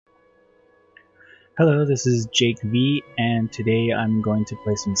Hello, this is Jake V, and today I'm going to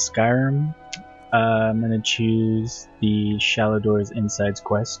play some Skyrim. I'm going to choose the Shalidor's Insides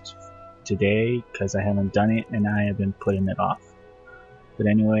quest today because I haven't done it and I have been putting it off. But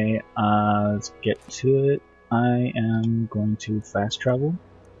anyway, let's get to it. I am going to fast travel.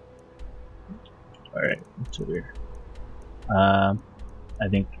 Alright, what's over here? I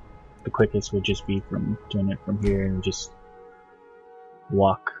think the quickest would just be from doing it from here and just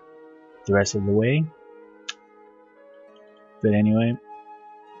walk the rest of the way. But anyway,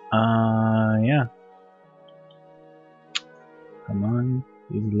 yeah. Come on,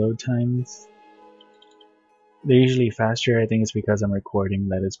 these load times. They're usually faster. I think it's because I'm recording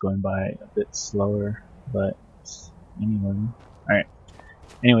that it's going by a bit slower. But anyway, alright.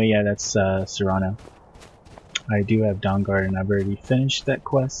 Anyway, yeah, that's Serrano. I do have Dawnguard and I've already finished that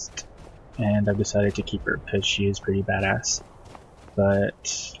quest. And I've decided to keep her because she is pretty badass.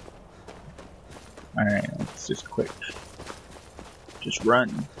 But alright, let's just quick. Just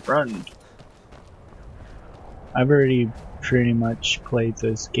run. I've already pretty much played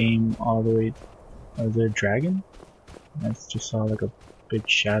this game all the way. Oh, is there a dragon? I just saw like a big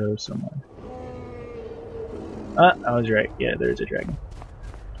shadow somewhere. I was right. Yeah, there's a dragon.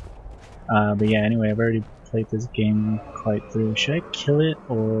 But yeah, anyway, I've already played this game quite through. Should I kill it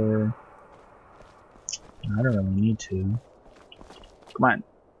or... I don't really need to. Come on,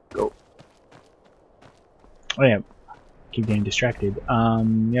 go. Oh yeah, keep getting distracted.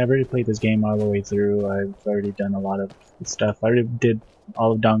 Yeah, I've already played this game all the way through. I've already done a lot of stuff. I already did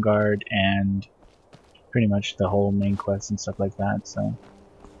all of Dawnguard and pretty much the whole main quest and stuff like that. So,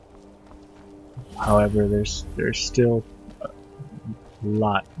 however, there's still a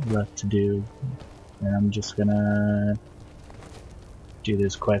lot left to do, and I'm just gonna do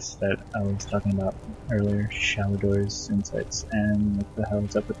this quest that I was talking about earlier, Shalidor's Insights. And what the hell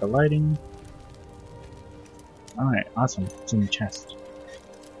is up with the lighting? Alright, awesome. It's in the chest.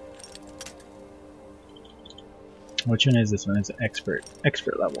 Which one is this one? It's expert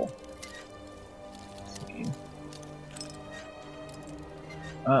level. Let's see.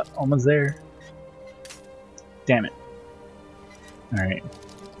 Almost there. Damn it. Alright.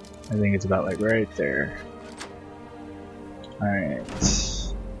 I think it's about like right there. Alright.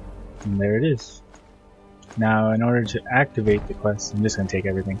 And there it is. Now, in order to activate the quest, I'm just gonna take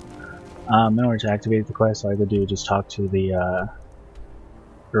everything. In order to activate the quest, all I have to do is just talk to the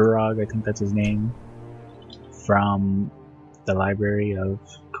Urag, I think that's his name, from the library of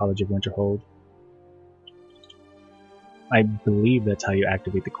College of Winterhold. I believe that's how you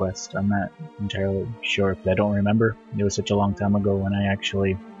activate the quest. I'm not entirely sure, but I don't remember. It was such a long time ago when I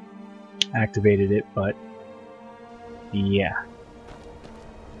actually activated it, but yeah.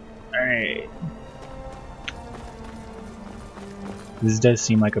 Alright. This does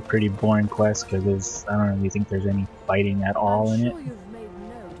seem like a pretty boring quest because I don't really think there's any fighting at all in it.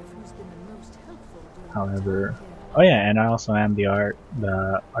 However, oh yeah, and I also am the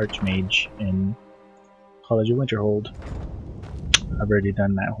Archmage in College of Winterhold. I've already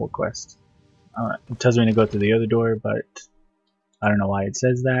done that whole quest. It tells me to go through the other door, but I don't know why it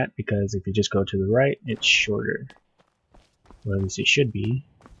says that, because if you just go to the right, it's shorter. Or at least it should be.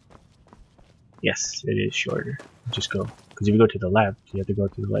 Yes, it is shorter. Just go. Because if you go to the left, you have to go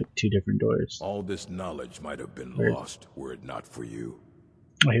through like two different doors. All this knowledge might have been lost were it not for you.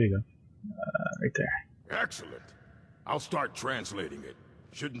 Oh, here we go. Right there. Excellent. I'll start translating it.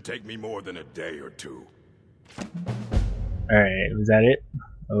 Shouldn't take me more than a day or two. Alright, was that it?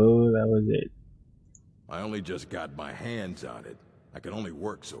 Oh, that was it. I only just got my hands on it. I can only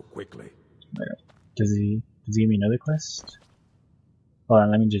work so quickly. Does he give me another quest? Hold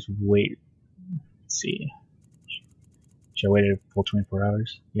on, let me just wait. Let's see. Should I wait a full 24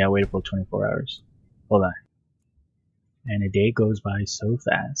 hours? Yeah, wait a full 24 hours. Hold on. And a day goes by so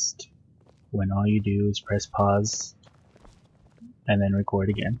fast when all you do is press pause and then record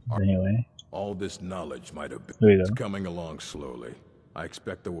again. Anyway. All this knowledge might have been. It's coming along slowly. I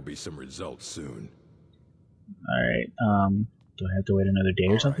expect there will be some results soon. Alright, do I have to wait another day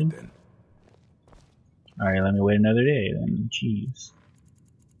or something? Right, then. Alright, let me wait another day then. Jeez.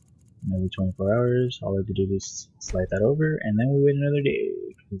 Another 24 hours. All I have to do is slide that over, and then we wait another day,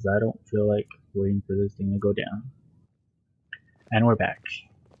 because I don't feel like waiting for this thing to go down. And we're back.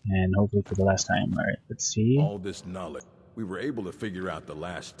 And hopefully for the last time. Alright, let's see. All this knowledge. We were able to figure out the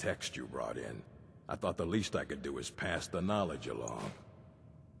last text you brought in. I thought the least I could do is pass the knowledge along.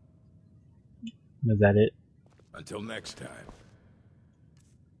 Is that it? Until next time.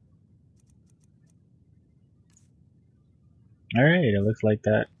 Alright, it looks like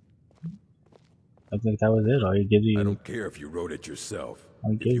that. Looks like that was it. All he gives you. I don't care if you wrote it yourself.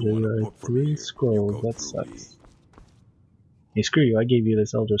 I If gave you want to you book from 3 here, you scrolls, go that through me. sucks. Hey, screw you, I gave you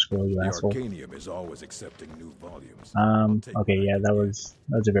this Elder Scroll, you The asshole. Arcanium is always accepting new volumes. I'll take Okay, what I yeah, can that get. was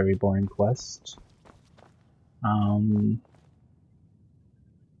a very boring quest.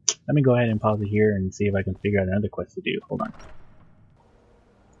 Let me go ahead and pause it here and see if I can figure out another quest to do. Hold on.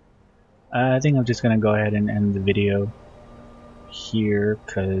 I think I'm just gonna go ahead and end the video here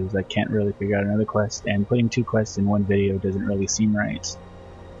because I can't really figure out another quest, and putting 2 quests in one video doesn't really seem right.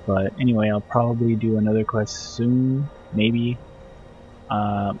 But anyway, I'll probably do another quest soon, maybe.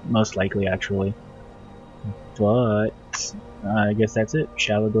 Most likely, actually. But I guess that's it.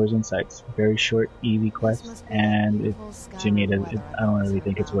 Shalidor's Insights. Very short, easy quest, and to me, I don't really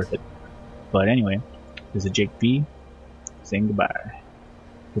think it's worth it. But anyway, this is Jake B saying goodbye.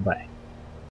 Goodbye.